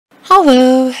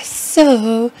Hello,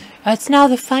 so it's now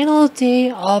the final day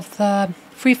of the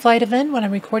free flight event when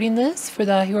I'm recording this for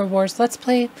the Hero Wars Let's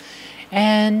Play,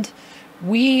 and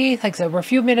like I said, we're a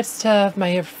few minutes to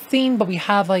my theme, but we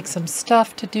have like some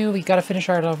stuff to do. We gotta finish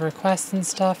our requests and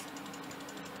stuff.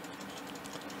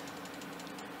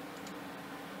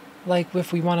 Like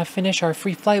if we want to finish our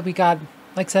free flight, we got,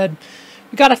 like I said,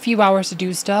 we got a few hours to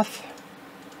do stuff.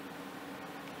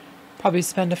 Probably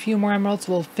spend a few more emeralds.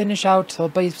 We'll finish out.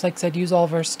 So, like I said, use all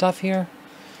of our stuff here.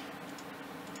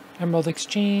 Emerald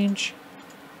exchange.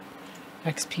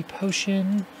 XP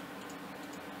potion.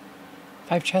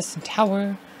 5 chests and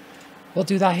tower. We'll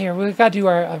do that here. We've got to do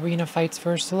our arena fights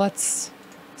first. So let's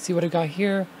see what I got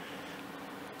here.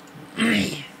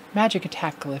 Magic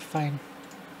attack glyph. Fine.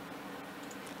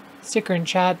 Sticker in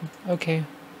chat. Okay.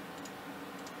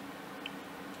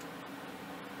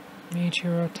 Mage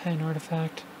hero 10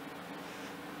 artifact.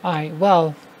 Alright,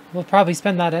 well, we'll probably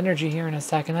spend that energy here in a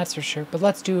second, that's for sure. But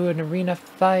let's do an arena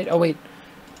fight. Oh, wait.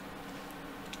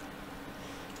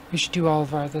 We should do all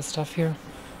of our other stuff here.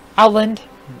 Outland.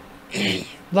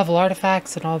 Level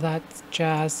artifacts and all that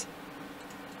jazz.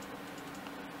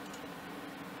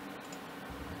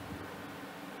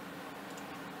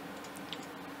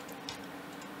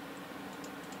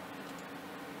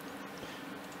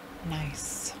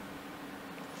 Nice.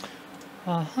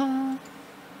 Uh-huh.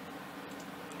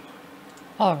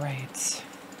 Alright.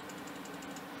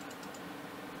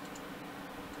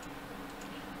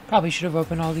 Probably should have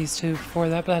opened all these two before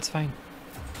that, but that's fine.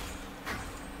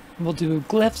 We'll do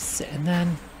glyphs and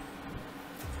then...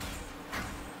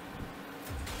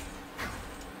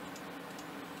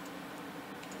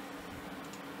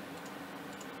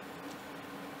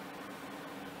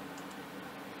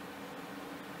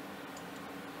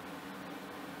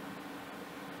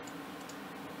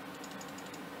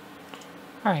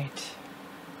 Alright.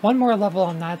 One more level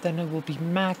on that, then it will be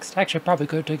maxed. Actually, I probably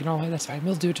could have taken it all away. That's fine.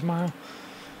 We'll do it tomorrow.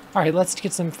 Alright, let's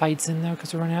get some fights in, though,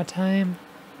 because we're running out of time.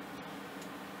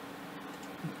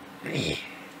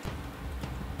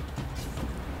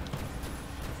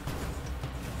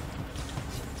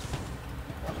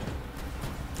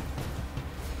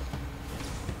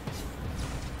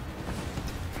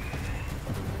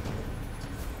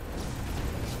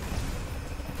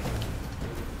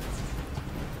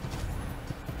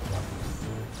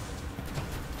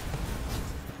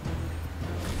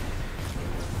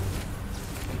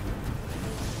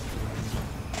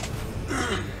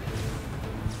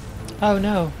 Oh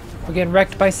no, we're getting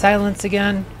wrecked by silence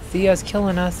again. Thea's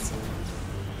killing us.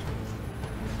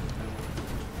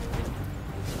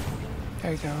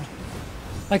 There you go.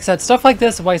 Like I said, stuff like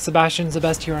this is why Sebastian's the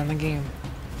best hero in the game.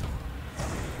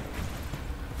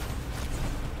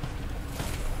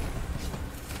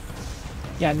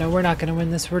 Yeah, no, we're not gonna win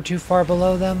this. We're too far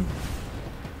below them.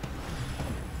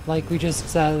 Like we just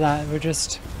said that.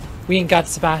 We ain't got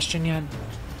Sebastian yet.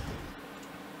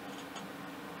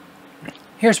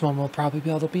 Here's one we'll probably be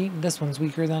able to beat. This one's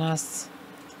weaker than us.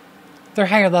 They're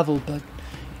higher level, but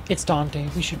it's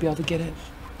daunting. We should be able to get it.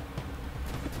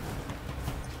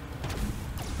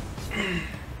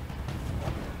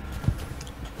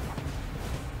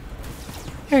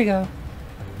 There you go.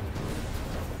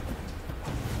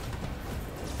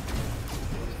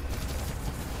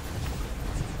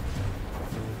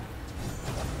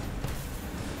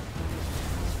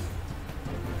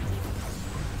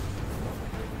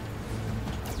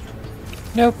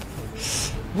 Nope.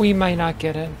 We might not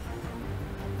get it.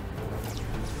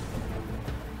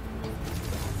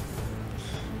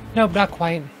 Nope, not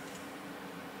quite.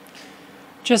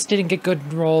 Just didn't get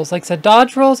good rolls. Like I said,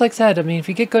 dodge rolls, like I said, I mean, if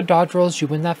you get good dodge rolls, you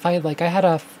win that fight. Like, I had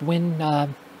a win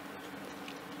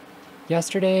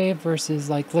yesterday versus,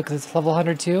 like, look, it's level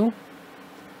 102.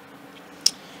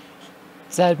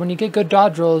 Said, when you get good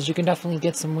dodge rolls, you can definitely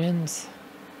get some wins.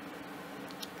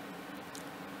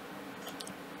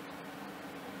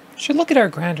 Should look at our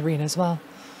Grand Arena as well.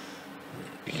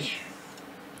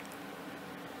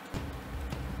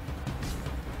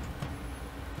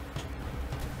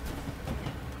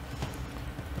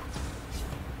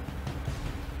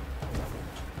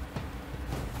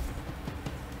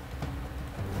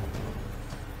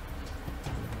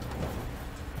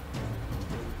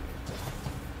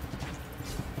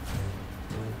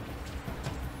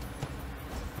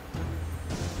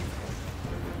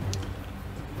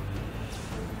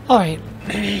 Alright,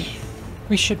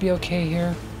 we should be okay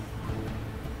here.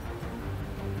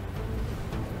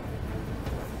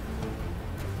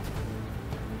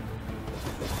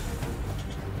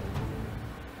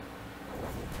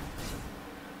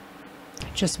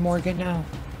 Just Morgan now.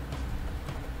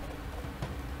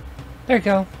 There you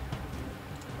go.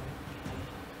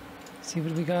 See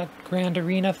what we got. Grand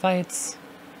Arena fights.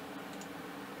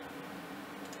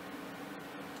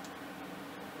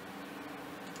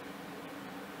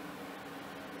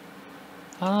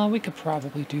 We could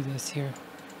probably do this here.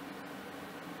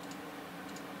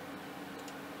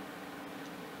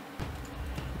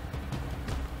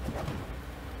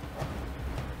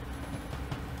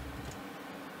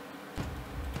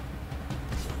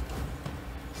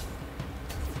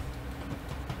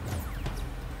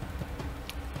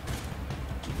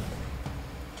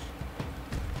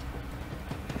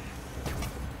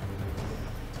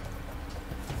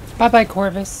 Bye-bye,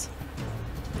 Corvus.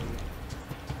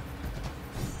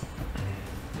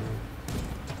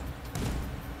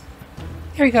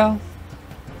 Here we go.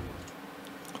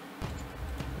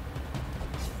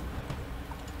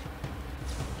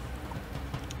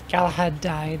 Galahad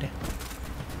died.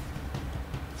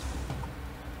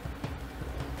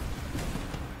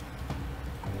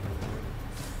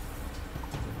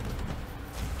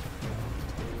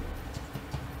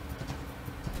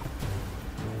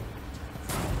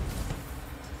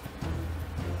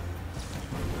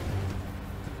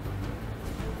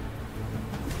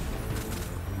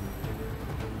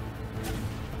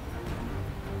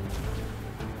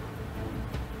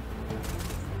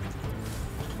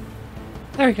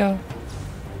 There we go.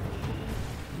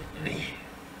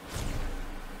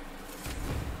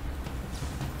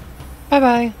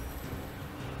 Bye-bye.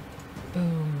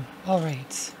 Boom. All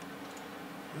right.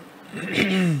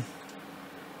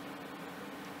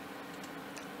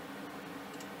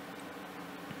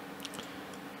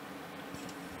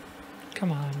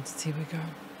 Come on, let's see what we got.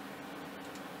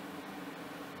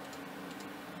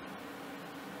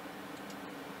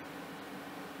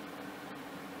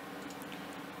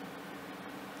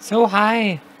 So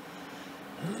high.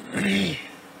 They're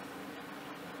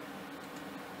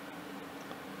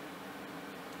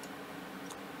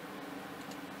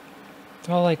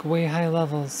all like way high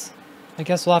levels. I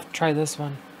guess we'll have to try this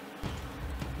one.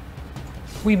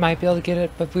 We might be able to get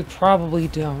it, but we probably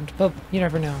don't. But you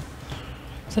never know.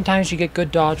 Sometimes you get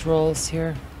good dodge rolls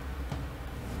here.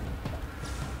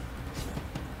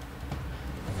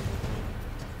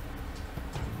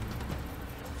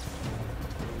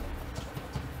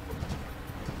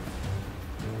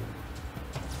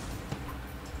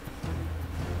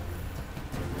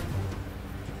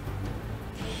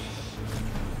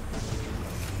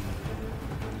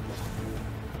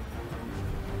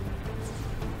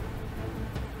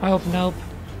 Oh, nope.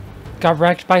 Got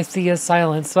wrecked by Thea's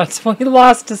silence. That's why he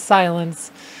lost to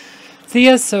silence.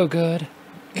 Thea's so good.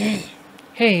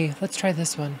 Hey, let's try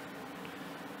this one.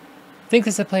 I think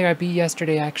this is a player I beat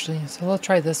yesterday, actually. So let's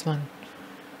try this one.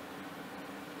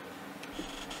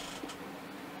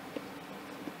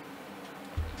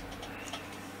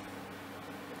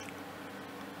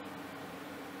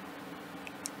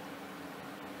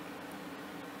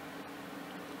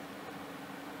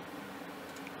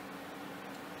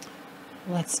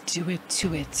 Let's do it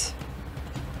to it.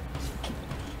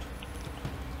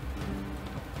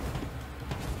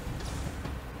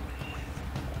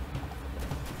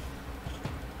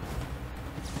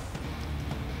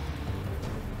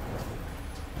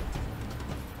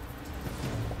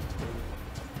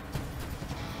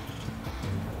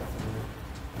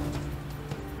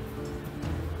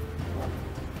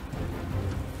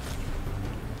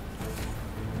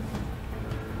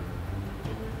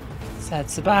 Sad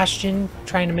Sebastian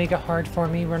trying to make it hard for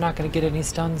me. We're not going to get any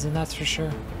stuns, and that's for sure.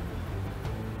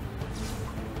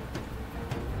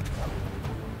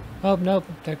 Oh, nope.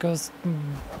 There goes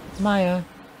Maya.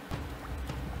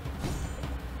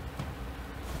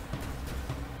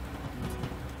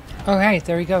 Alright,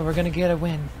 there we go. We're going to get a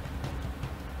win.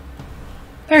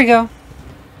 There we go.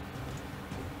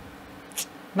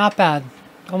 Not bad.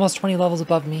 Almost 20 levels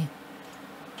above me.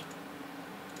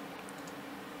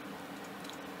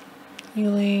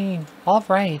 Healing.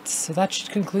 Alright, so that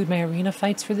should conclude my arena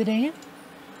fights for the day.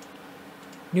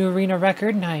 New arena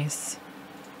record, nice.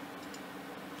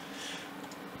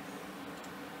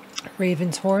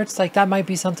 Raven's Hordes, like that might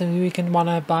be something we can want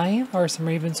to buy, or some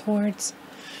Raven's Hordes.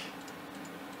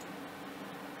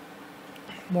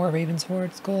 More Raven's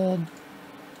Hordes, gold.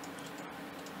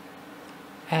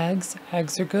 Eggs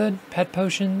are good. Pet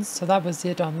potions, so that was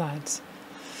it on that.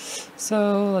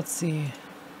 So, let's see.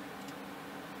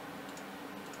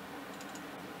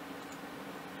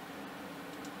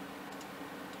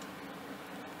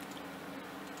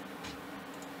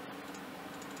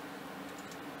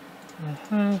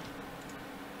 Oh,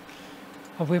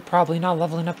 we're probably not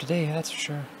leveling up today, that's for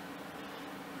sure.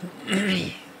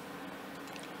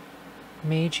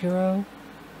 Mage Hero.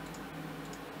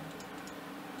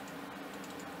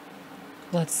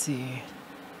 Let's see.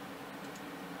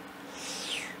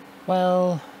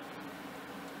 Well,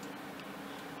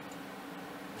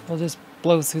 we'll just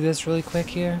blow through this really quick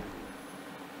here.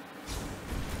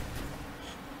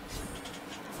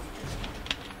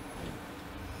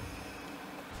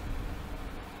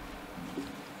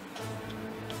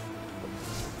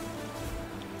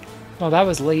 Oh, that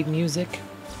was late music.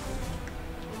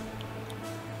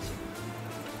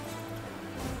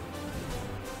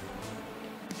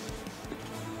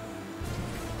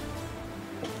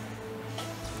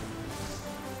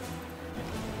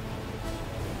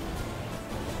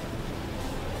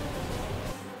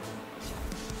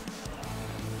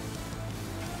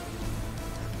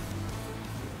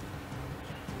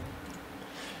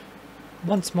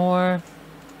 Once more.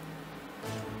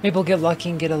 Maybe we'll get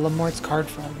lucky and get a Lemort's card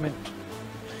fragment.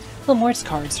 Lemort's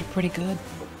cards are pretty good.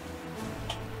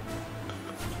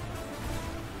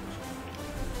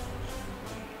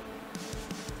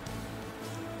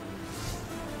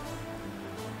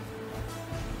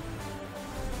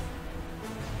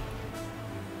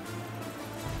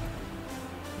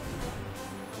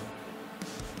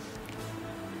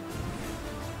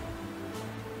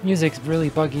 Music's really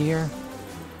buggy here.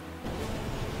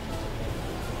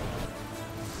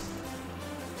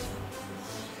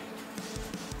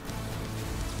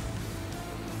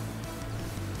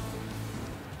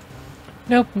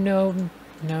 Nope, nope,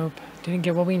 nope. Didn't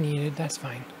get what we needed. That's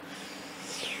fine.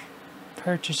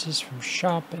 Purchases from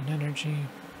shop and energy.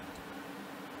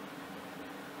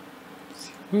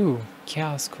 Ooh,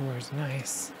 chaos cores,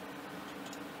 nice.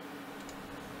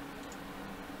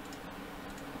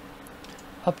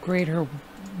 Upgrade her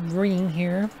ring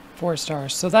here, 4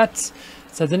 stars. So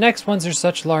the next ones are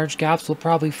such large gaps. We'll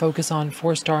probably focus on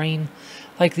 4-starring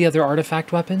like the other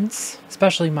artifact weapons,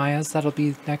 especially Maya's. That'll be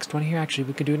the next one here. Actually,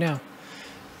 we could do it now.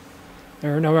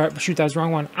 Or no, shoot, that was the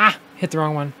wrong one. Ah, hit the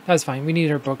wrong one. That was fine. We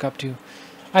needed our book up too.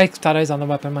 I thought I was on the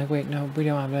weapon. I'm like, wait, no, we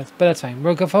don't have that. But that's fine.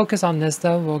 We'll go focus on this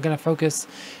though. We're gonna focus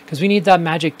because we need that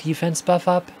magic defense buff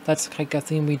up. That's like a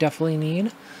theme we definitely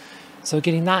need. So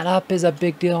getting that up is a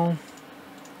big deal.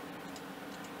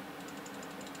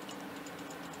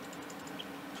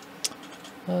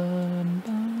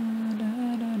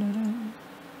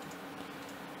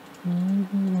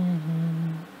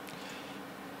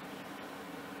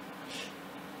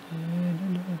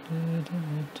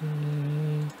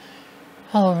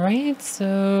 Alright,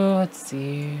 so let's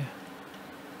see.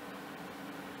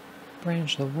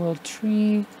 Branch the world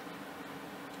tree.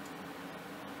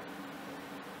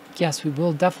 Yes, we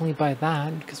will definitely buy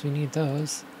that because we need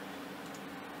those.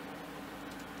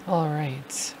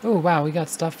 Alright. Oh wow, we got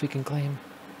stuff we can claim.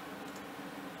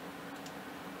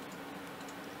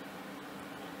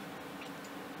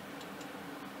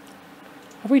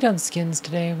 Have we done skins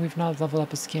today? We've not leveled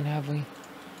up a skin, have we?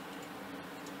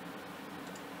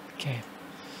 Okay.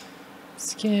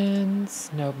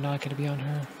 Skins. Nope, not going to be on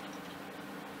her.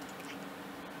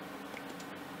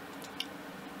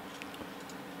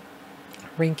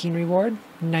 Ranking reward.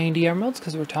 90 emeralds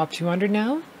because we're top 200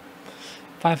 now.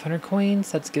 500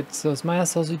 coins. That gets those Maya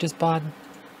souls we just bought.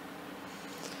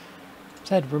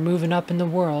 Said we're moving up in the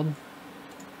world.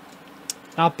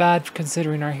 Not bad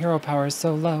considering our hero power is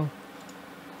so low.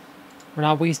 We're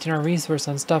not wasting our resource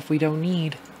on stuff we don't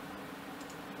need.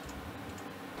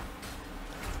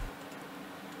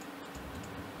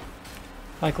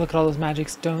 Like, look at all those magic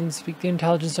stones, the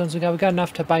intelligence stones we got. We got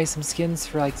enough to buy some skins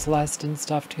for, like, Celeste and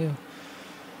stuff, too.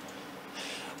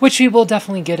 Which we will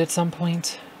definitely get at some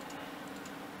point.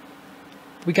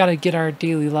 We gotta get our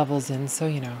daily levels in, so,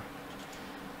 you know.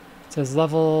 It says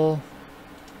level...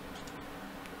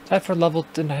 Is that for level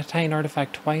Titan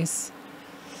artifact twice?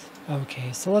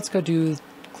 Okay, so let's go do...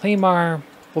 We'll claim our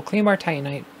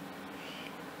Titanite.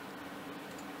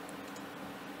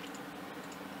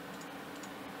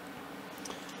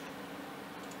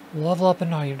 Level up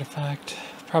an artifact.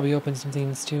 Probably open some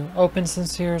things too. Open some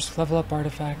spheres, level up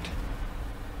artifact.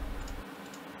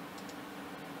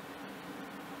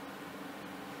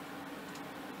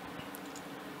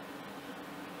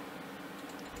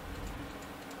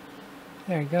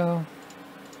 There you go.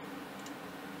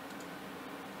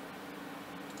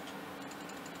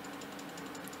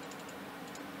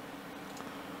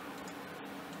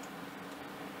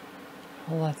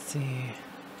 Let's see.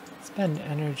 Spend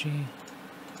energy.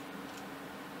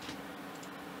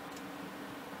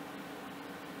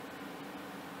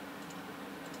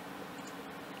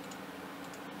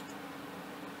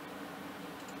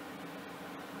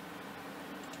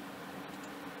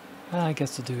 I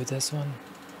guess we'll do this one.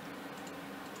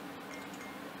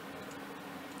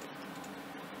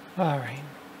 Alright.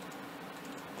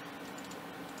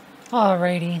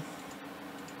 Alrighty.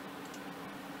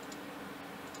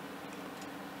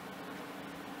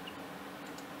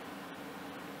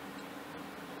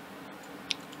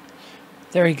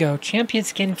 There we go. Champion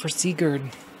skin for Sigurd.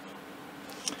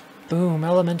 Boom.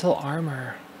 Elemental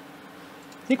armor.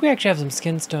 I think we actually have some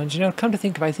skin stones. You know, come to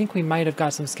think of it, I think we might have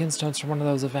got some skin stones from one of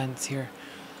those events here.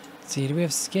 Let's see, do we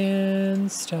have skin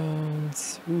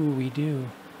stones? Ooh, we do.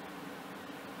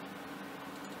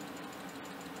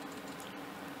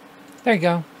 There you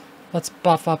go. Let's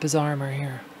buff up his armor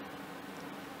here.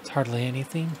 It's hardly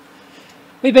anything.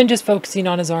 We've been just focusing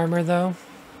on his armor, though.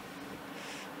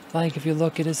 Like, if you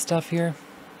look at his stuff here.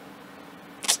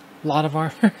 A lot of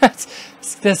armor.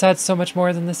 This adds so much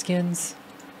more than the skins.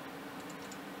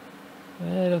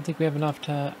 I don't think we have enough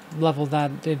to level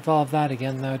that, to evolve that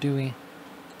again, though, do we?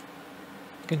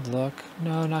 Good look.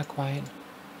 No, not quite.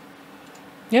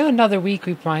 Yeah, another week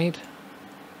we might.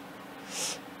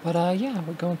 But, yeah,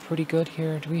 we're going pretty good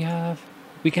here. Do we have...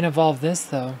 We can evolve this,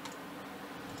 though.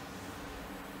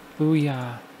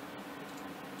 Booyah.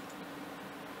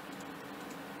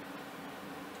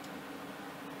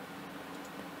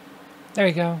 There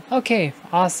you go. Okay,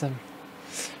 awesome.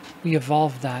 We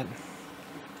evolved that.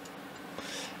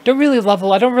 I don't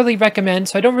really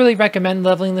recommend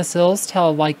leveling the sills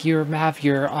till, like, you have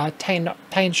your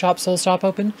Titan Shop, Soul Shop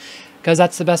open. Because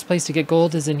that's the best place to get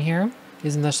gold, is in here.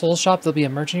 Is in the Soul Shop. There'll be a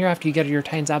merchant here after you get your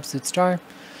Titan's Absolute Star.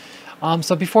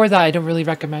 So before that, I don't really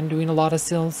recommend doing a lot of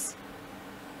sills.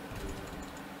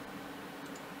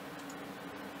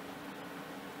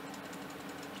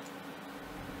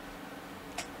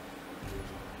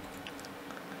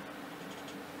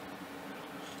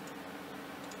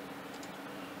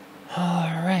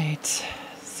 Alright.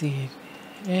 See.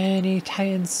 Any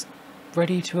Titans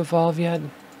ready to evolve yet?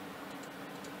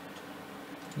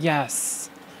 Yes.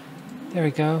 There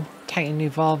we go. Titan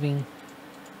evolving.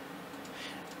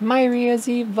 Myri is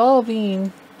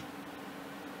evolving.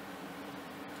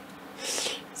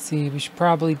 See, we should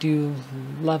probably do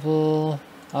level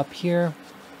up here.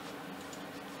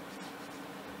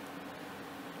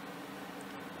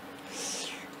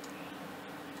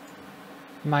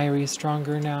 Myri is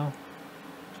stronger now.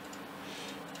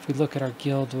 If we look at our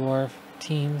Guild War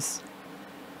teams.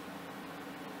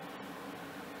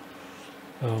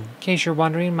 In case you're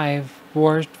wondering, my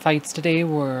war fights today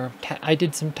were... I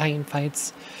did some Titan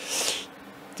fights.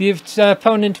 The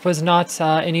opponent was not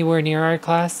anywhere near our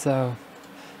class, so...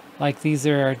 Like, these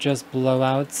are just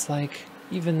blowouts. Like,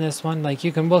 even this one. Like,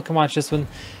 you can look and watch this one.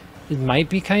 It might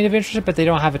be kind of interesting, but they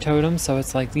don't have a totem, so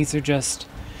it's like, these are just...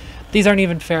 These aren't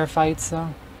even fair fights,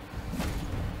 so...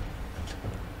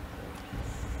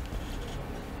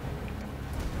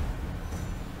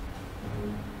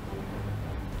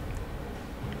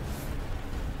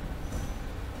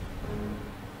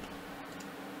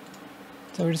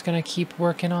 So we're just gonna keep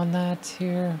working on that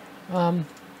here. But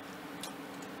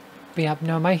yeah,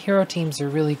 no, my hero teams are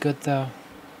really good though.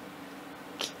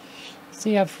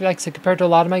 See, like I said, compared to a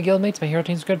lot of my guildmates, my hero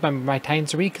teams are good. My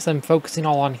Titans are weak because I'm focusing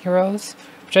all on heroes.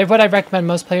 What I recommend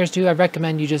most players do. I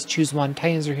recommend you just choose one,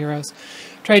 Titans or heroes.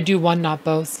 Try to do one, not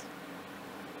both.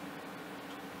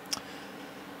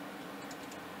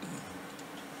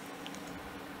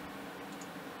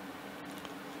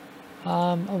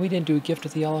 Oh, we didn't do a Gift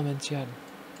of the Elements yet.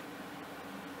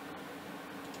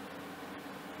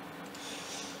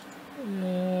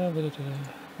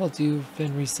 We'll do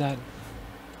Fin Reset.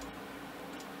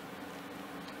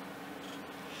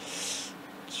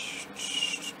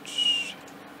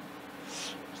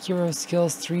 Hero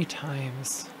skills 3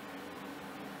 times.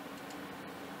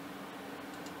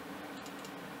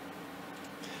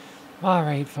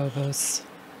 Alright, Phobos.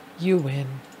 You win.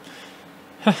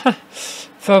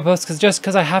 Phobos, just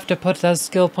because I have to put those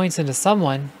skill points into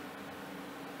someone.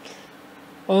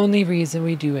 Only reason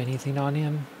we do anything on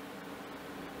him.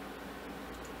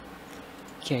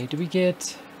 Okay, do we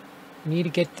get... We need to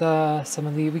get some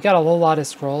of the... We got a whole lot of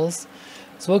scrolls.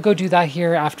 So we'll go do that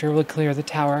here after we clear the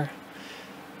tower.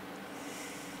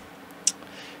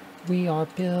 We are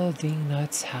building a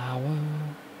tower.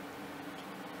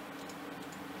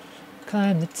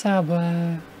 Climb the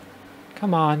tower.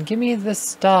 Come on, give me the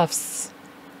stuffs.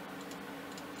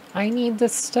 I need the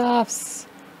stuffs.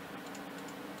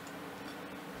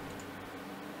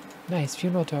 Nice,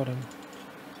 funeral totem.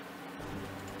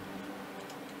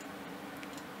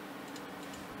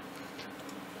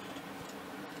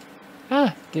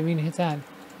 Ah, didn't mean to hit that.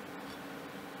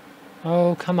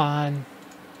 Oh, come on.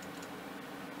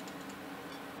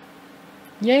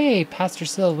 Yay, Pastor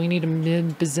Sill. We need a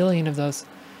bazillion of those.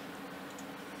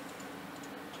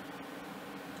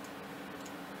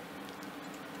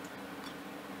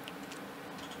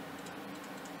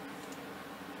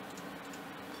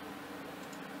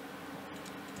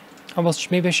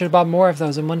 Almost, maybe I should have bought more of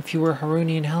those and one fewer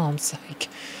Harunian helms. Like,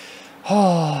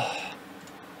 oh.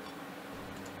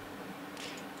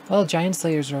 Well, Giant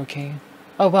Slayers are okay.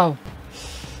 Oh, wow.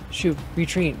 Shoot,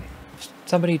 retreat.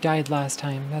 Somebody died last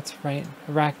time. That's right.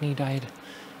 Arachne died.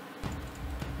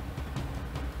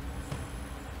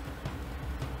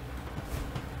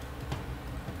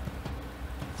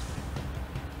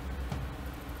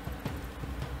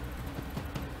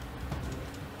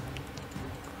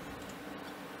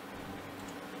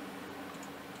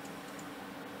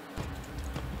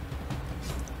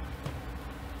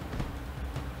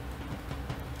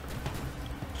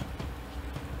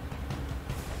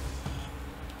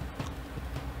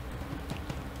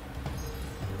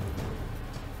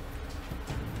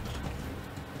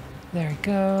 There we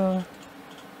go.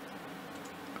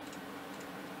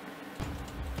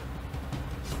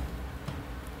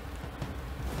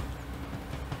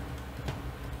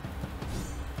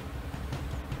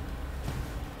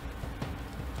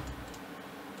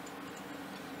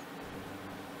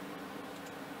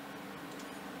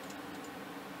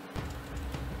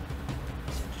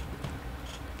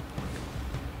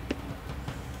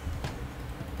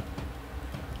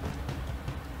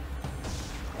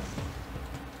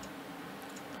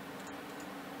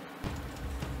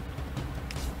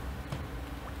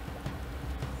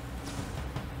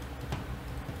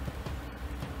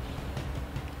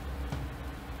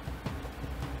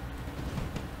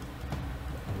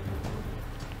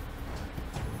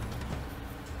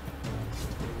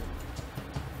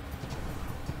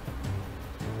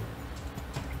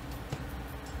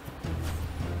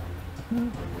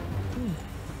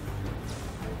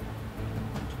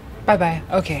 Bye-bye.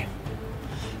 Okay.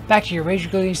 Back to your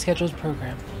regularly scheduled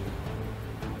program.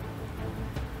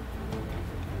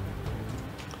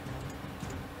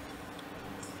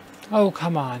 Oh,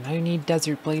 come on. I need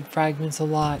Desert Blade fragments a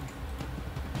lot.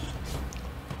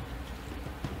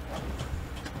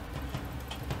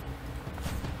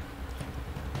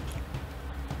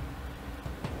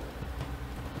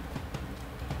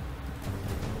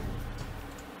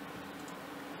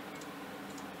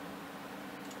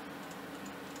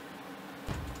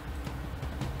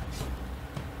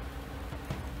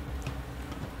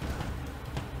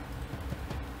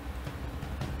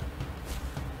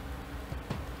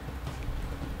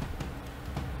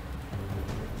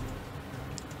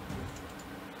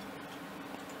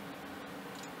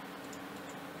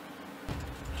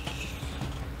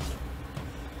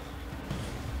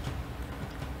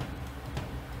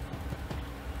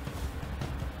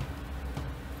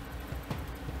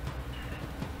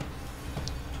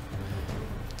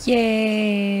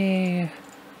 Yay!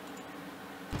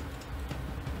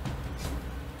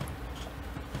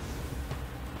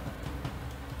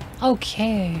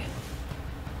 Okay.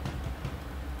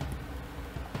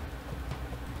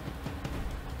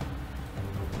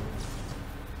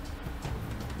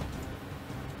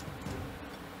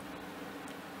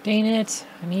 Dang it,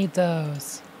 I need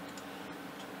those.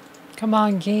 Come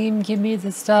on, game, give me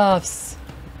the stuffs.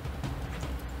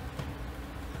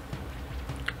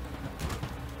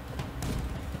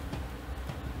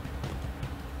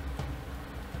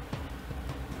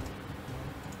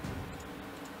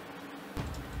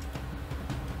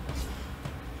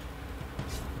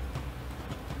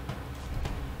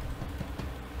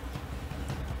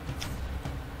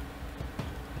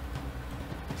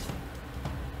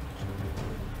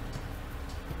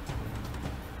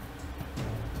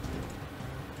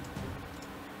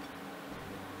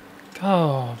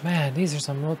 Oh man, these are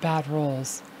some real bad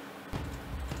rolls.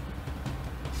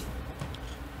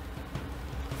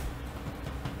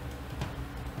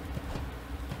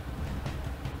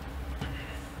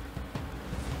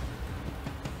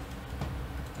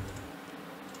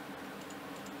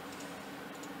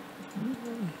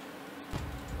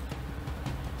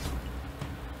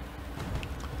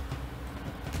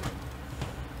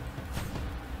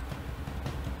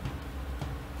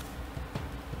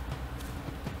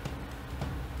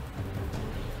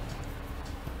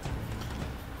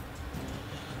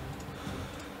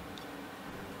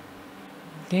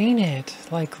 Dang it.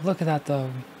 Like, look at that though.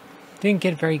 Didn't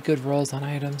get very good rolls on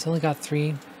items. Only got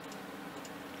 3.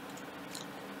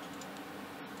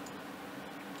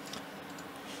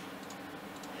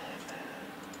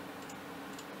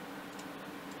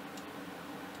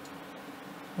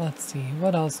 Let's see,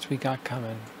 what else do we got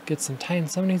coming? Get some Titan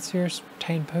Summoning Spheres,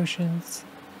 Titan Potions.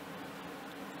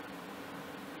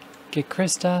 Get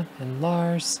Krista and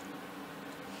Lars.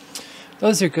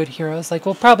 Those are good heroes. Like,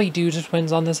 we'll probably do the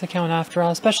twins on this account after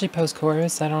all, especially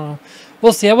post-chorus. I don't know.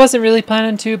 We'll see. I wasn't really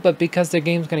planning to, but because the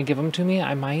game's going to give them to me,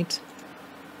 I might.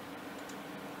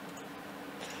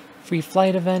 Free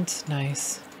flight event.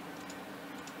 Nice.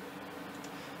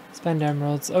 Spend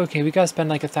emeralds. Okay, we gotta spend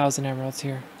like 1,000 emeralds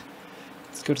here.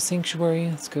 Let's go to Sanctuary.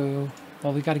 Let's go.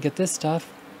 Well, we got to get this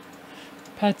stuff.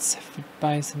 Pets.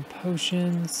 Buy some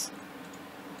potions.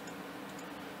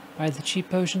 Buy the cheap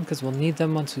potions because we'll need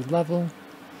them once we level.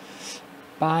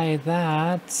 Buy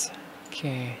that.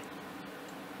 Okay.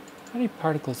 How many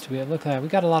particles do we have? Look at that. We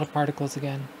got a lot of particles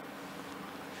again.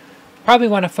 Probably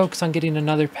want to focus on getting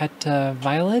another pet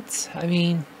Violet. I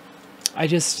mean, I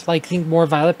just think more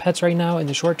Violet pets right now in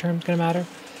the short term is going to matter.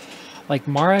 Like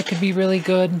Mara could be really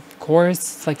good.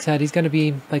 Chorus, like I said, he's going to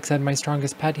be, like I said, my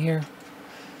strongest pet here.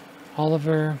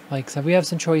 Oliver, like I said, we have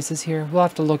some choices here. We'll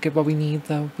have to look at what we need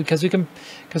though, because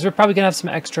we're probably going to have some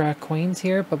extra coins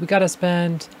here, but we got to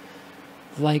spend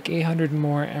like 800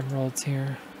 more emeralds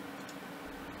here.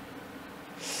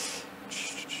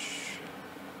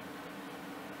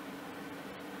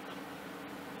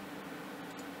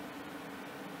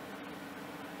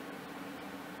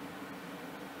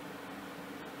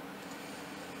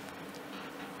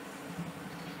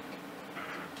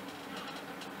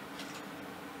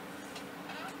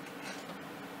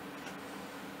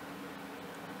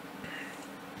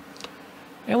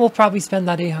 And we'll probably spend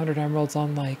that 800 emeralds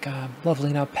on like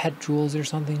leveling up pet jewels or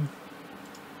something.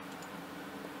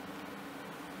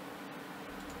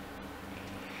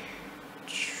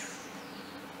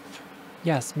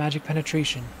 Yes, magic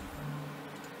penetration.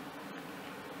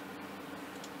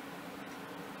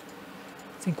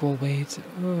 I think we'll wait.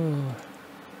 Ooh.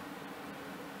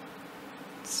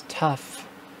 It's tough.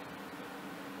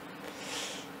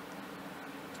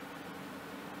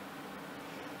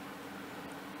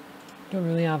 Don't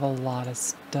really have a lot of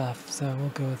stuff, so we'll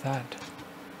go with that.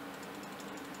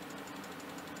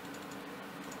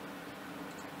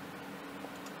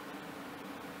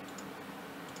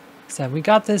 So we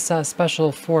got this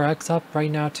special 4x up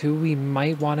right now too. We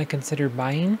might want to consider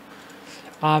buying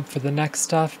for the next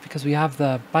stuff because we have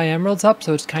the buy emeralds up,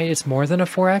 so it's more than a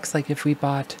 4x. Like if we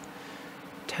bought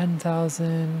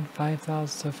 10,000, 5,000.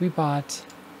 So if we bought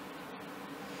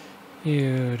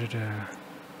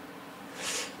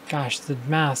gosh, the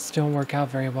maths don't work out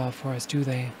very well for us, do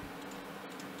they?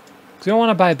 Because we don't want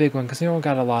to buy a big one because we don't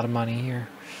got a lot of money here.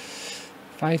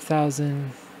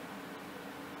 5,000.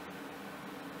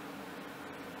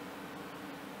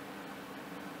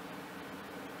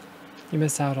 You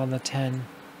miss out on the 10.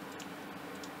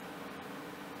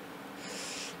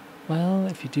 Well,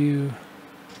 if you do,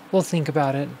 we'll think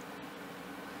about it.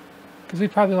 Because we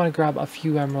probably want to grab a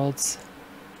few emeralds.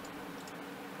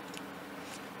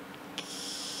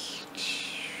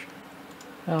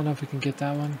 I don't know if we can get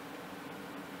that one.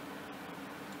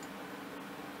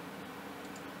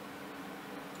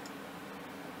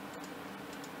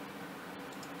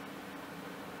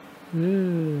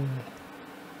 Ooh.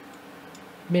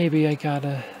 Maybe I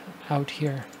gotta out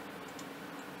here.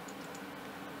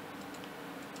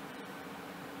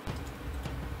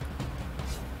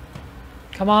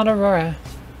 Come on, Aurora.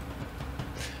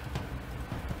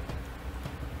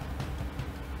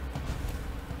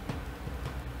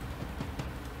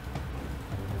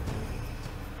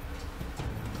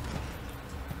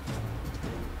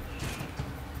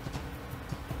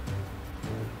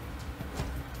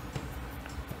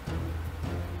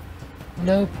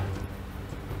 Nope.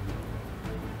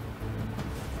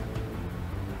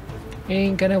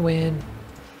 Ain't gonna win.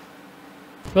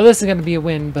 Well, this is gonna be a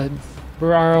win, but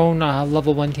our own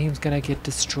level 1 team's gonna get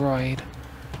destroyed.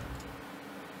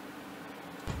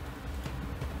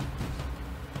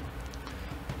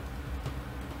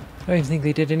 I don't even think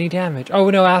they did any damage. Oh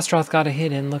no, Astaroth got a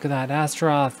hit in. Look at that.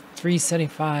 Astaroth,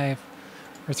 375.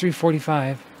 Or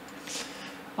 345.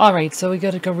 Alright, so we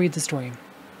gotta go read the story.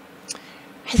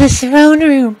 The throne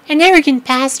room. An arrogant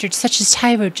bastard such as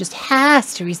Tyrod just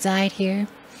has to reside here.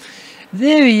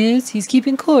 There he is. He's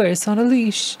keeping Chorus on a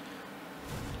leash.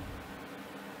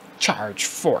 Charge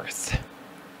forth.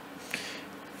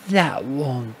 That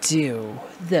won't do.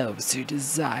 Those who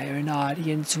desire an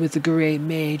audience with the great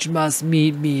mage must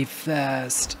meet me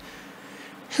first.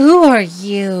 Who are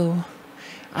you?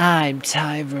 I'm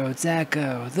Tyrod's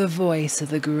echo, the voice of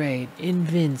the great,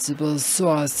 invincible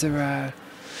sorcerer.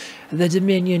 The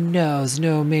Dominion knows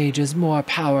no mage is more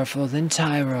powerful than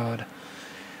Tyrod.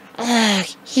 Ugh,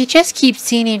 he just keeps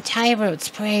singing Tyrod's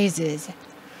praises.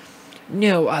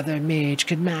 No other mage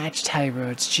could match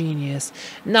Tyrod's genius,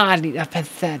 not a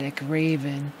pathetic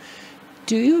raven.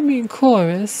 Do you mean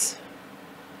Chorus?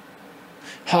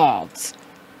 Halt!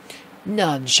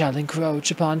 None shall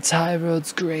encroach upon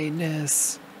Tyrod's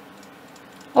greatness.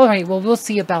 Alright, well, we'll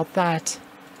see about that.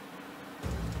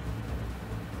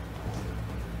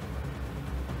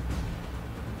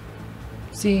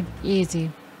 See? Easy.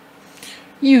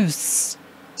 You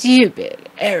stupid,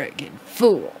 arrogant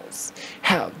fools.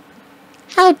 How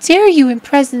How dare you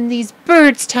imprison these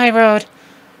birds, Tyrode?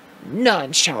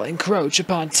 None shall encroach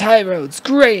upon Tyrode's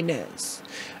greatness.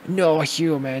 No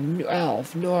human,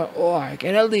 elf, nor orc,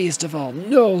 and at least of all,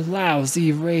 no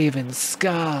lousy raven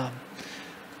scum.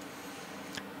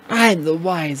 I'm the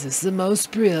wisest, the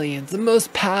most brilliant, the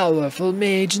most powerful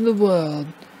mage in the world.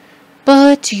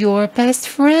 But your best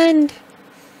friend.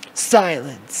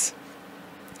 Silence.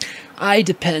 I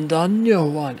depend on no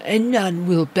one, and none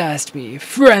will best me.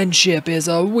 Friendship is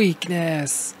a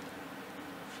weakness.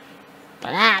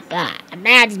 Blah, blah.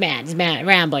 Mad's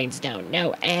ramblings don't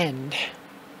know end.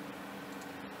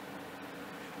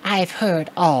 I've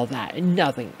heard all that and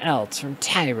nothing else from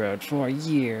Tyrode for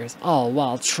years, all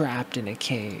while trapped in a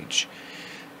cage.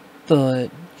 But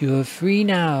you're free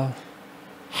now.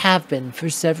 Have been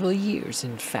for several years,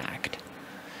 in fact.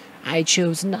 I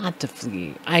chose not to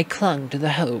flee. I clung to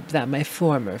the hope that my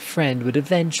former friend would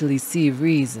eventually see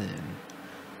reason.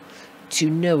 To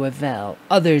no avail,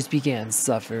 others began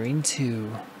suffering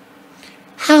too.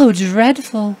 How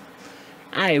dreadful!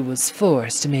 I was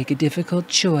forced to make a difficult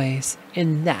choice,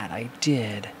 and that I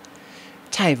did.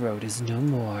 Tyrode is no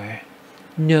more.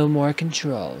 No more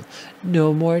control.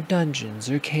 No more dungeons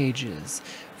or cages.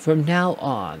 From now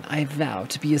on, I vow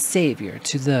to be a savior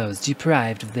to those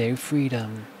deprived of their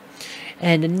freedom,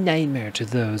 and a nightmare to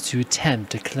those who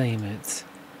attempt to claim it.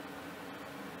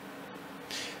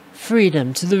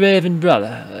 Freedom to the Raven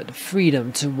Brotherhood,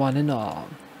 freedom to one and all.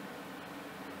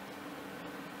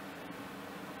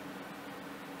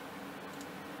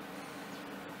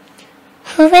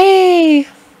 Hooray!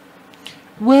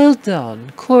 Well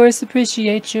done. Chorus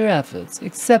appreciates your efforts.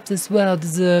 Accept this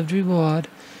well-deserved reward.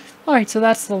 Alright, so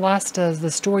that's the last of the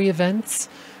story events.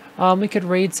 We could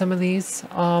raid some of these.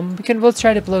 We'll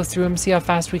try to blow through them, see how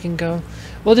fast we can go.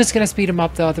 We're just gonna speed them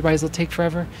up though, otherwise it'll take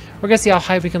forever. We're gonna see how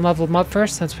high we can level them up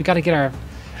first, since we gotta get our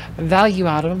value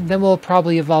out of them. Then we'll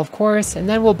probably evolve Chorus, and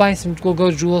then we'll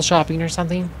go jewel shopping or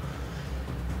something.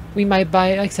 We might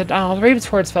buy, like I said, I don't know, the Raven's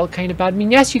Hordes felt kind of bad. I mean,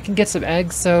 yes, you can get some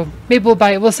eggs, so maybe we'll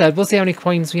buy it. We'll see how many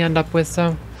coins we end up with,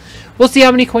 so. We'll see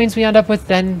how many coins we end up with,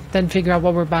 then figure out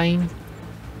what we're buying.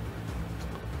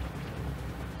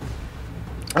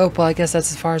 Oh, well, I guess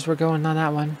that's as far as we're going on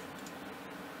that one.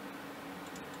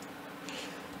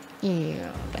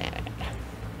 Yeah, bad.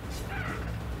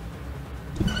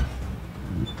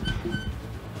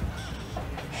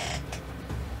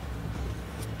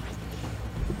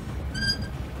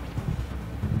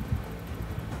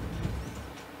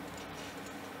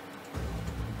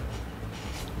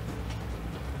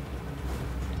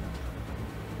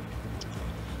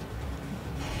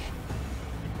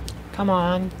 Come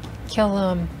on. Kill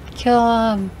him.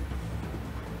 Kill him.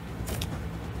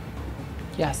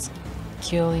 Yes.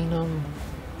 Killing him.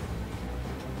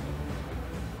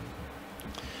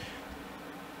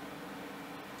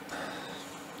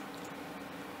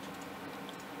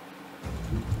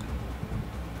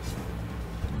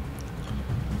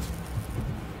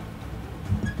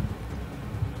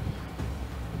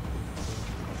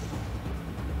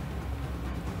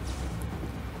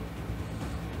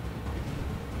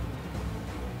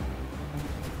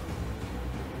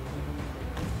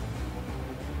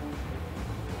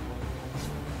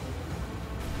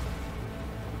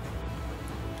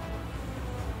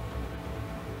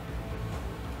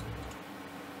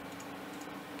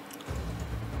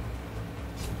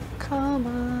 Come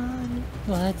on,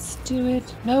 let's do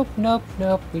it. Nope, nope,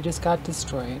 nope. We just got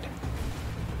destroyed.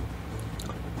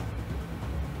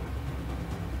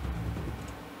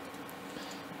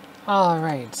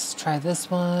 Alright, let's try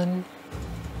this one.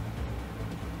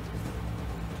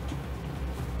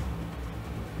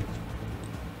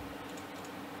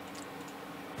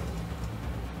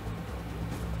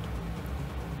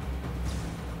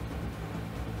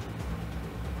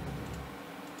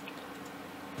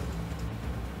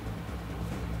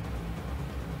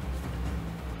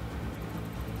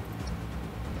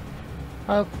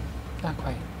 Oh, not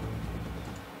quite.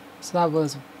 So that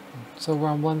was... So we're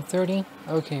on 130?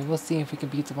 Okay, we'll see if we can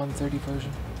beat the 130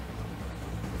 version.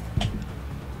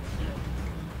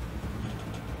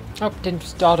 Oh, didn't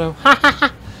just auto. Ha ha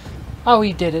ha! Oh,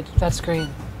 he did it. That's great.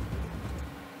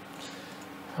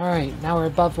 Alright, now we're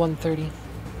above 130.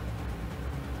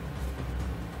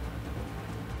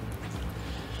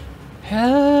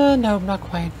 No, not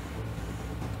quite.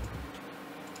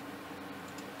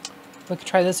 We could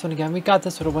try this one again. We got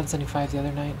this one at 175 the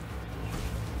other night.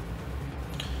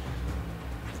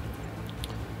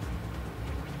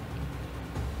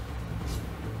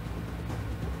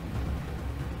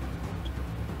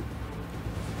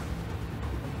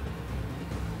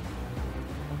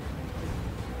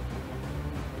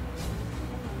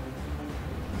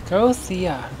 Go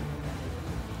Thea.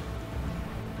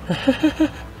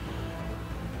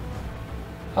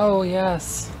 Oh,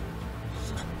 yes.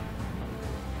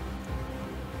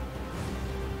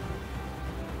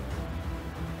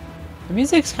 The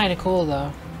music's kind of cool,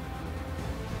 though.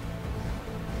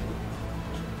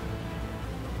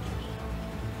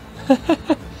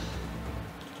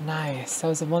 Nice. That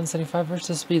was a 175 versus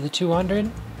this will be the 200.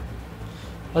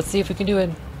 Let's see if we can do it.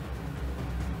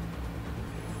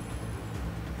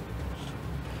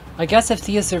 I guess if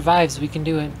Thea survives, we can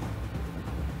do it.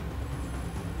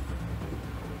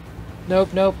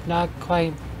 Nope, nope, not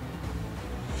quite.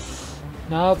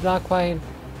 Nope, not quite.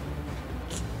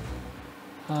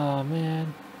 Oh,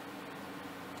 man.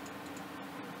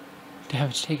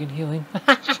 Damage taken healing.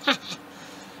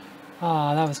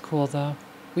 Oh, that was cool, though.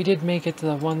 We did make it to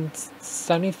the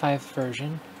 175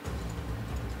 version.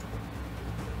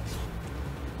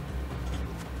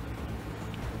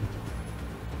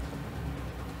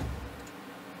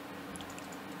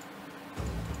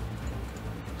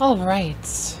 All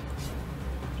right.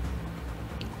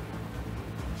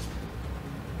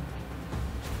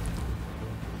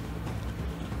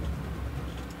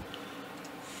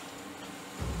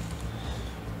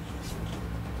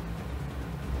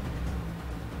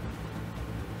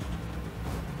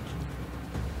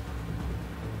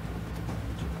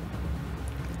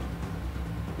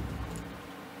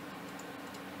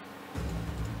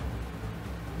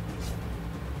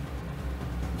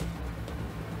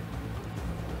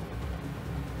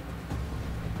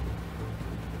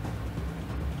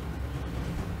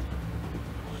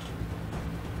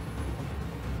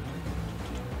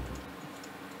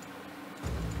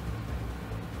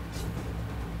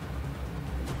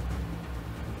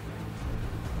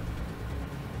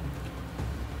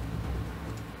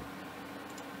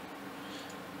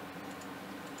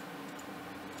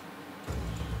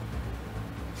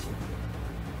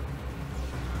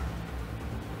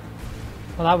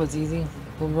 Well, that was easy.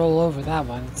 We'll roll over that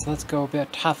one, so let's go a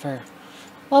bit tougher.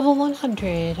 Level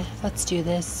 100. Let's do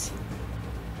this.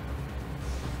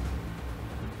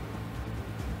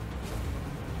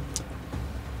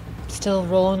 Still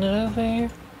rolling it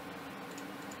over.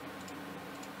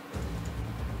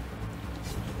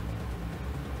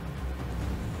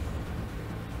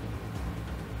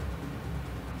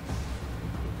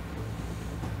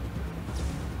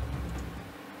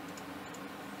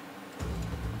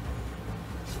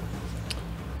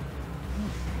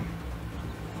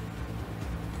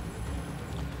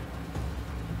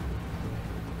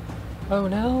 Oh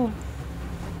no.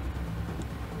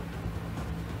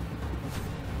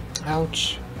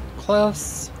 Ouch.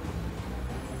 Close.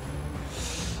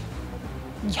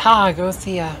 Yeah, go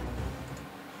Thea.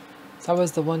 So that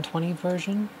was the 120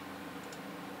 version.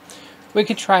 We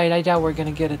could try it. I doubt we're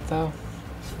gonna get it though.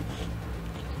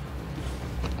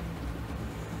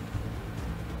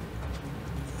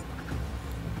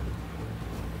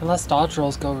 Unless dodge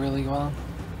rolls go really well.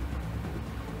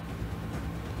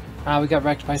 Ah, we got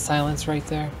wrecked by silence right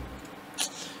there.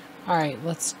 Alright,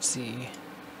 let's see.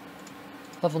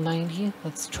 Level 90.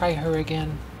 Let's try her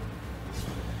again.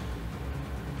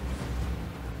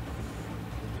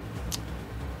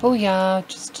 Booyah!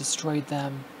 Just destroyed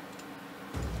them.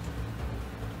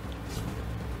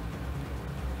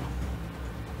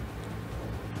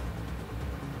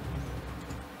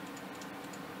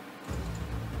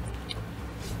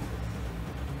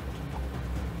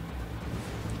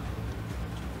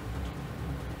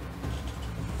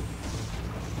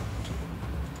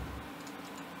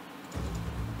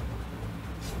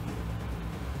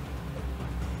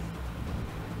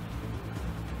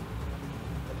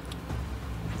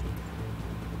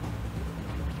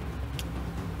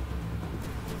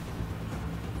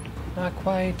 Not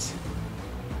quite.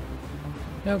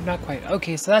 Nope, not quite.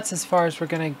 Okay, so that's as far as we're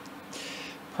gonna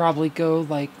probably go,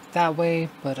 like, that way,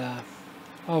 but,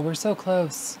 oh, we're so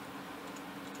close.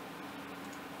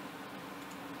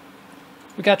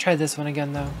 We gotta try this one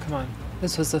again, though. Come on.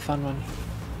 This was the fun one.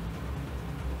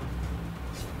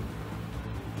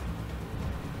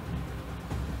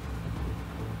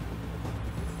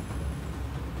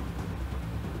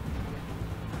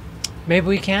 Maybe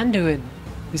we can do it.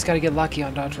 We just gotta get lucky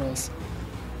on dodge rolls.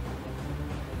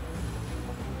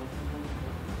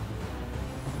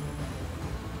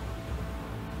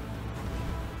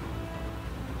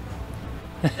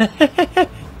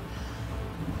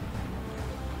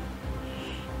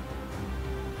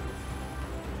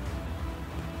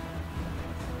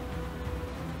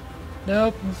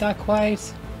 Nope, not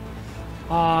quite.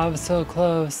 Aw, I was so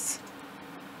close.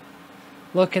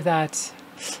 Look at that.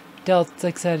 Dealt,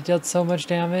 like I said, it dealt so much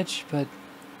damage, but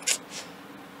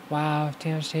wow,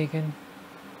 damage taken.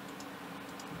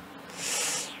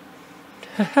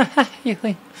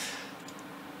 Healing.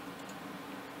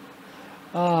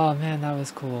 Oh man, that was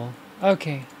cool.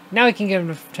 Okay, now we can give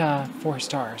him to 4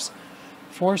 stars.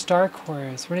 4-star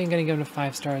chorus. We're not even gonna give him to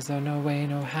 5 stars though. No way,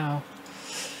 no how.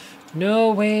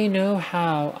 No way, no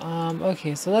how.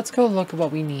 Okay, so let's go look at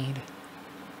what we need.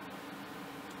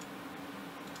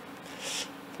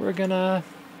 We're gonna...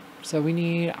 So we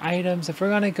need items. If we're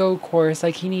gonna go chorus,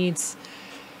 like he needs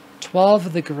 12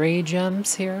 of the gray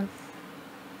gems here.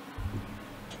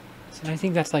 So I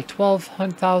think that's like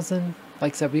 12,000.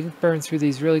 Like I said, we can burn through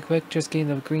these really quick, just getting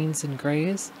the greens and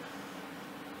grays.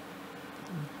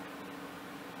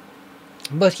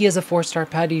 But he is a 4-star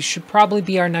pet. He should probably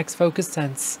be our next focus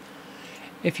since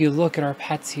if you look at our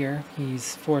pets here,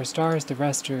 he's 4 stars. The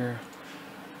rest are,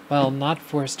 well, not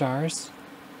 4 stars.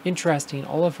 Interesting.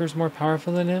 Oliver's more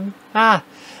powerful than him. Ah!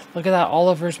 Look at that.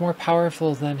 Oliver's more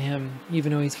powerful than him,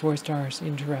 even though he's 4 stars.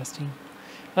 Interesting.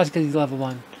 That's because he's level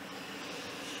 1.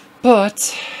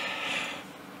 But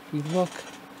we look,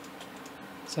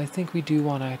 so I think we do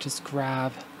want to just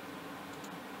grab,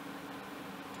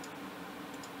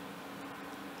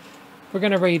 we're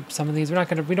going to raid some of these. We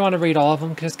don't want to raid all of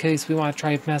them just in case we want to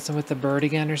try messing with the bird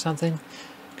again or something,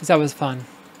 because that was fun.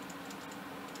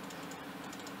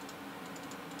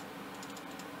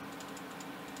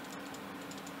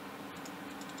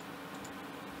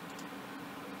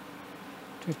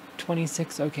 Do we have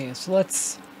 26? Okay, so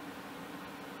let's...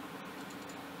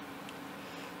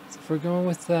 We're going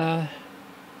with the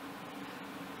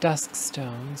dusk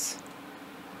stones.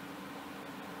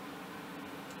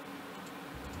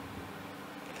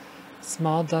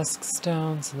 Small dusk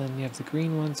stones, and then you have the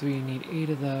green ones where you need 8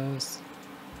 of those.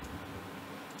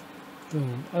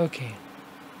 Boom. Okay.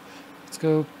 Let's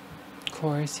go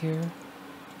chorus here.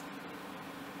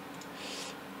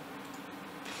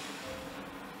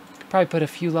 Could probably put a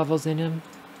few levels in him.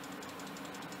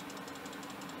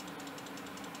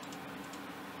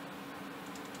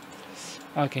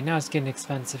 Okay, now it's getting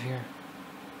expensive here.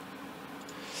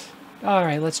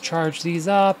 Alright, let's charge these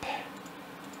up.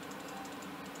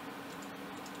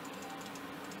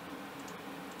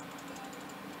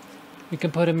 We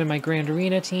can put him in my Grand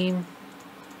Arena team.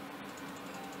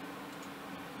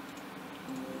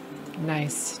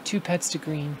 Nice. 2 pets to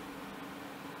green.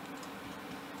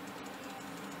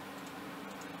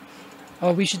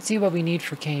 Oh, we should see what we need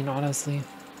for Cain, honestly.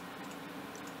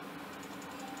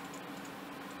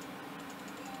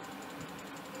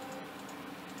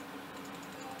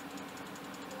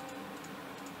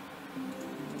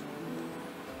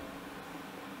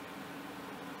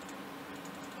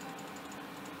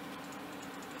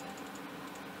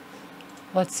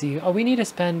 Let's see. Oh, we need to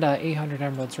spend 800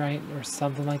 emeralds, right? Or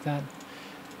something like that.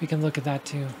 We can look at that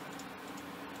too.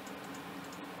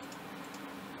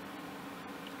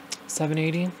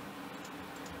 780.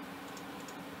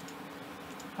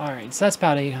 Alright, so that's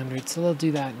about 800. So we'll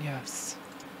do that, yes.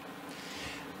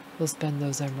 We'll spend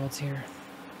those emeralds here.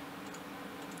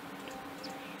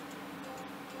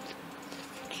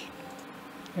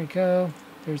 There we go.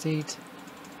 There's 8.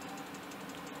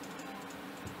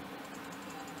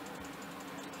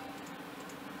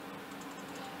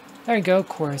 There we go,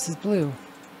 chorus is blue.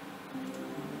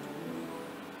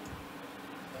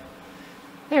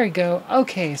 There we go.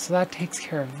 Okay, so that takes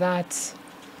care of that.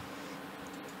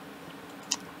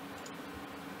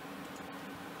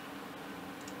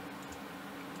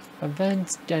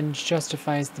 Event and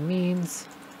justifies the means.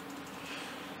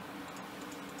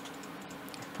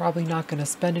 Probably not going to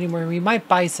spend anymore. We might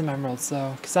buy some emeralds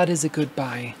though, because that is a good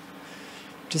buy.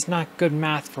 Just not good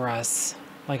math for us.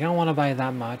 Like, I don't want to buy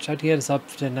that much. I'd get us up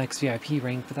to the next VIP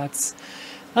rank, but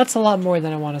that's a lot more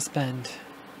than I want to spend.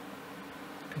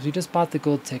 Because we just bought the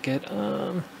gold ticket.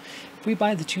 If we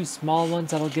buy the 2 small ones,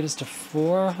 that'll get us to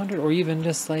 400, or even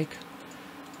just like,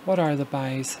 what are the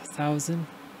buys? 1,000?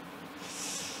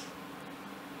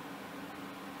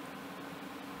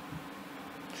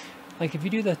 Like, if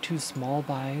you do the 2 small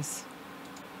buys,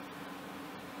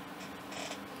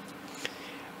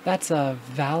 that's a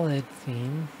valid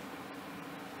theme.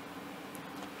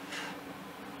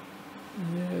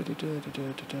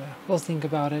 We'll think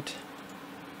about it.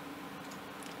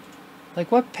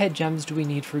 Like, what pet gems do we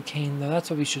need for Cain, though?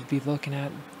 That's what we should be looking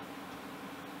at.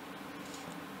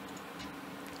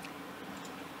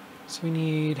 So we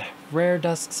need rare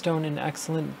duskstone and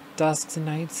excellent dusks and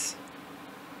nights.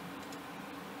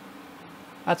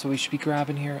 That's what we should be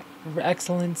grabbing here.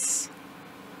 Excellence,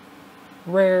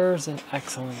 rares, and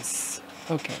excellence.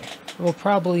 Okay, we'll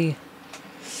probably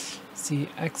see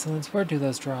excellence. Where do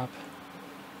those drop?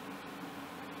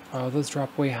 Oh, those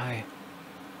drop way high.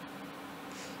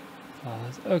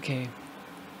 Okay.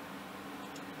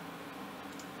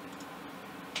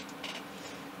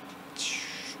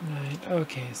 Right,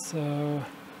 okay, so...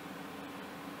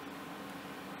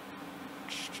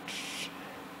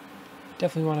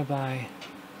 Definitely want to buy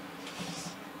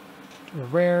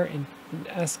rare and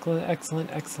excellent,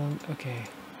 excellent, excellent. Okay.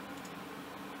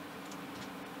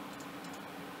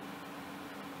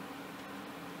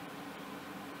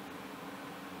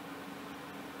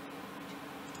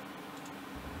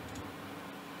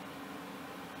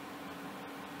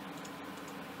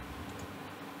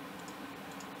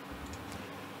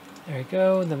 There we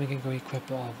go, and then we can go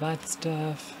equip all that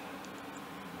stuff.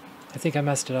 I think I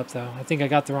messed it up though. I think I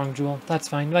got the wrong jewel. That's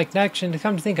fine. Like, actually, to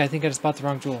come to think, I think I just bought the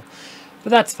wrong jewel.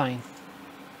 But that's fine.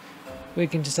 We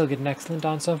can just still get an excellent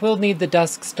on. So we'll need the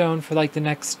dusk stone for like the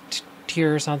next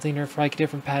tier or something, or for like a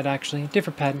different pet actually.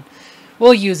 Different pet.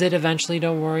 We'll use it eventually,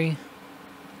 don't worry.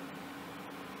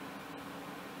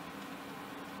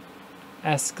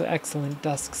 Excellent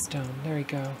dusk stone. There we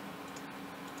go.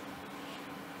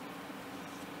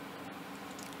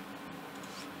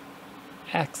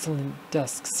 Excellent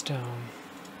dusk stone.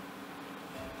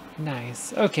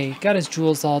 Nice. Okay, got his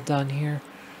jewels all done here.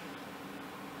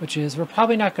 Which is, we're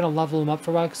probably not going to level him up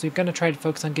for a while, because we're going to try to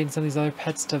focus on getting some of these other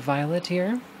pets to Violet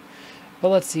here. But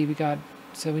let's see, we got,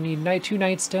 so we need 2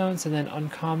 night stones and then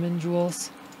uncommon jewels.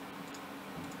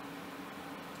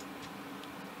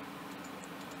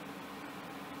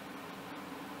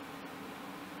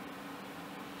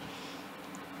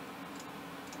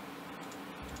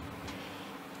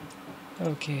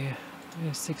 Okay,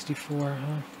 64,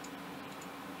 huh?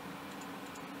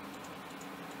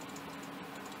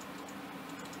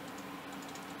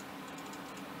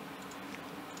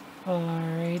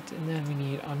 Alright, and then we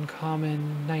need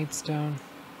uncommon nightstone.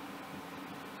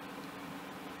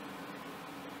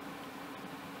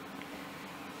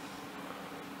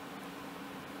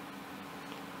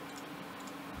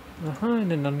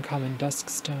 And an uncommon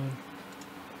duskstone.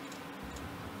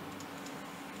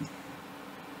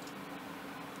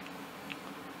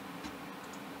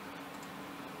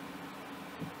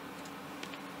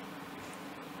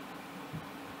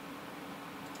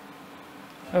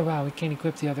 Oh wow, we can't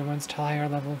equip the other ones till higher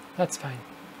level. That's fine.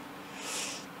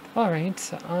 Alright,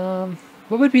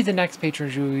 what would be the next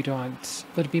patronage we'd want?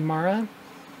 Would it be Mara?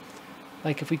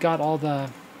 Like, if we got all the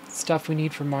stuff we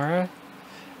need for Mara?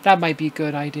 That might be a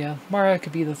good idea. Mara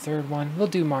could be the third one. We'll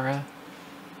do Mara.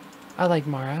 I like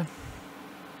Mara.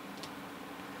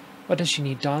 What does she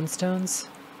need? Dawnstones?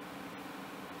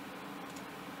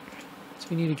 So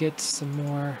we need to get some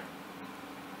more.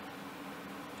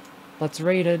 Let's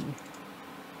rate it.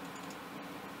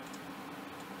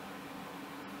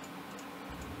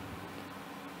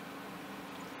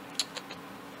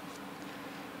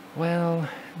 Well,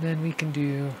 then we can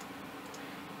do...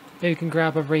 Maybe we can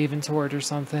grab a Raven's Horde or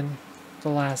something. The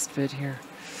last bit here.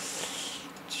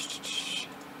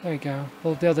 There we go.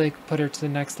 We'll be able to put her to the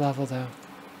next level, though.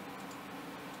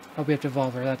 Oh, we have to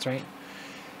evolve her, that's right.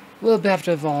 We'll have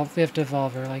to evolve. We have to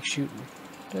evolve her, like, shoot.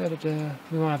 We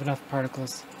won't have enough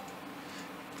particles.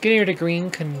 Getting her to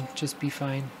green can just be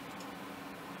fine.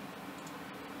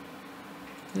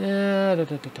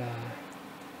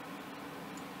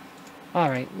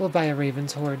 Alright, we'll buy a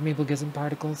Raven's Horde. Maybe we'll get some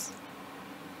particles.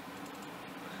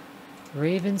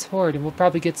 Raven's Horde, and we'll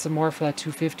probably get some more for that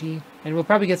 250. And we'll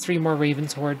probably get 3 more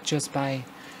Raven's Horde just by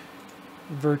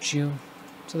virtue.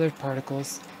 So there's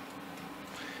particles.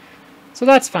 So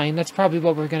that's fine. That's probably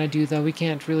what we're going to do, though. We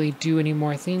can't really do any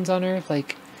more things on her.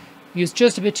 Like, use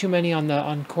just a bit too many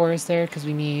on Chorus there, because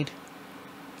we need...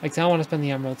 Like, I don't want to spend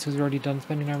the emeralds, because we're already done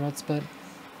spending emeralds, but...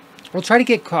 We'll try to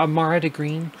get Mara to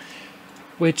green,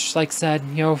 which, like I said,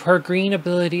 you know, her green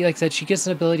ability, like I said, she gets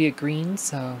an ability at green,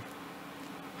 so...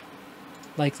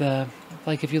 Like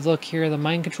if you look here, the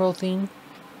mind control theme,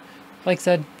 like I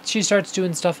said, she starts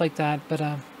doing stuff like that, but,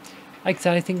 like I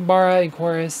said, I think Mara and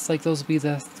Chorus, like, those will be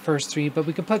the first 3, but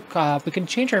we can put, we can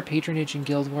change our patronage in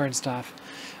Guild War and stuff,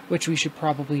 which we should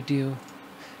probably do,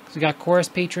 because we got Chorus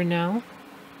patron now.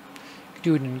 We can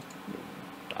do it in,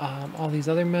 all these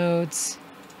other modes,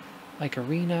 like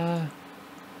Arena.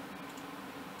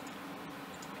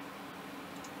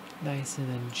 Nice, and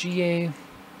then GA.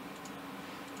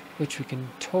 Which we can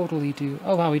totally do.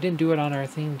 Oh wow, we didn't do it on our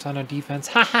themes, on our defense.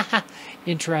 Ha ha ha!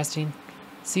 Interesting.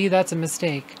 See, that's a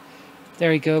mistake.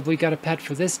 There we go, we got a pet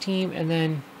for this team, and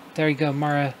then, there you go,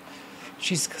 Mara.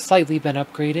 She's slightly been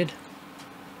upgraded.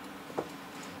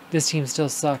 This team still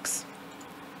sucks.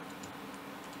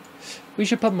 We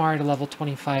should put Mara to level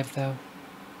 25, though.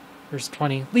 Or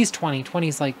 20. At least 20. 20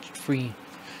 is, like, free.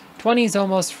 20 is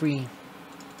almost free.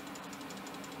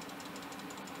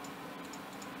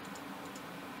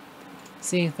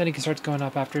 See, then it starts going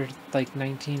up after, like,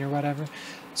 19 or whatever.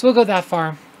 So we'll go that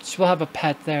far. we'll have a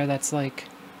pet there that's like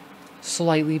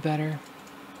slightly better.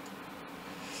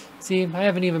 See, I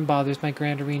haven't even bothered with my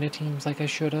Grand Arena teams like I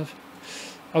should have.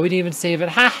 Oh, we didn't even save it.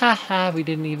 Ha ha ha, we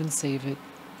didn't even save it.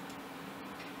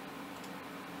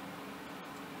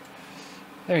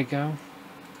 There you go.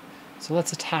 So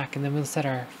let's attack, and then we'll set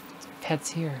our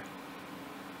pets here.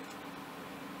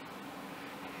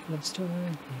 Let's do it.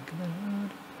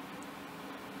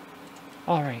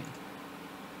 Alright.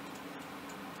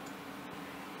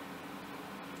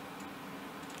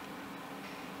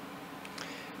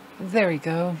 There we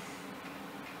go.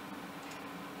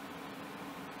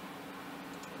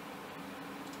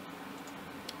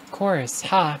 Chorus,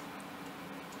 ha.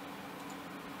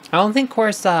 I don't think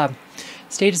Chorus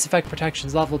status effect protection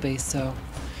is level based, so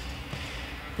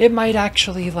it might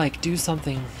actually like do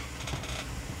something.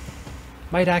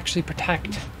 Might actually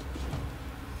protect.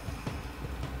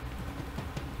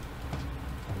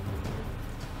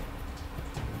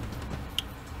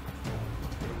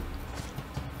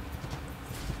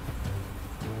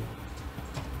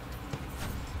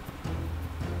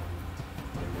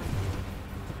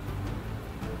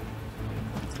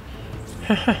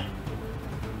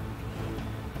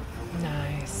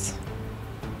 Nice.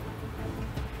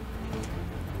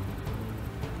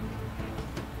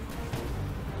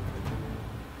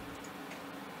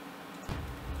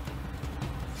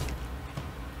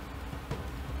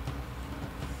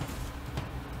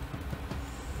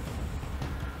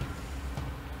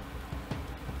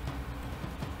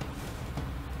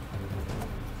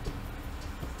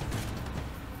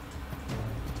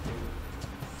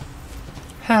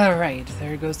 Alright,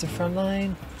 there goes the front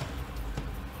line.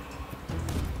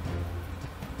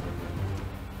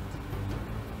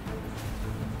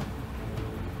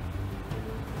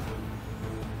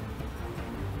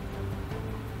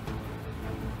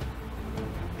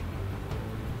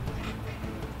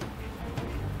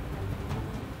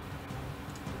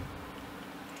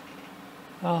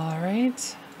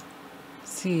 Alright.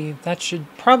 See, that should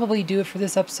probably do it for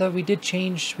this episode. We did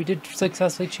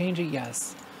successfully change it,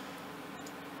 yes.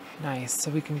 Nice, so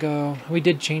we can go... We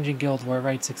did change in Guild War,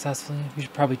 right, successfully? We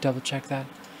should probably double check that.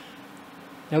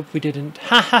 Nope, we didn't.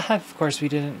 Ha ha ha, of course we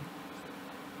didn't.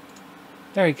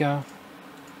 There we go.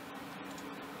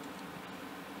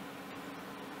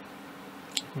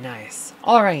 Nice.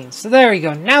 Alright, so there we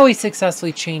go. Now we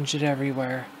successfully changed it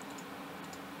everywhere.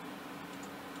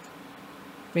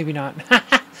 Maybe not.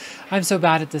 I'm so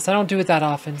bad at this. I don't do it that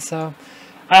often, so...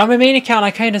 On my main account, I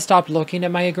kind of stopped looking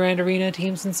at my Grand Arena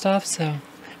teams and stuff, so...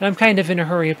 And I'm kind of in a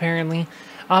hurry, apparently.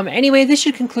 Anyway, this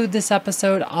should conclude this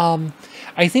episode.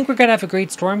 I think we're going to have a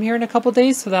great storm here in a couple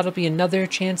days, so that'll be another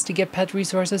chance to get pet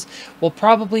resources. We'll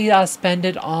probably spend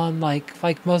it on, like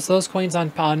most of those coins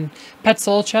on pet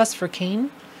soul chests for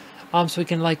Kain. So we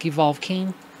can, like, evolve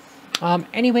Kain.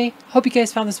 Anyway, hope you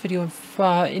guys found this video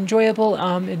enjoyable.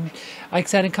 And like I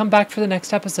said, and come back for the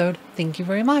next episode. Thank you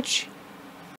very much.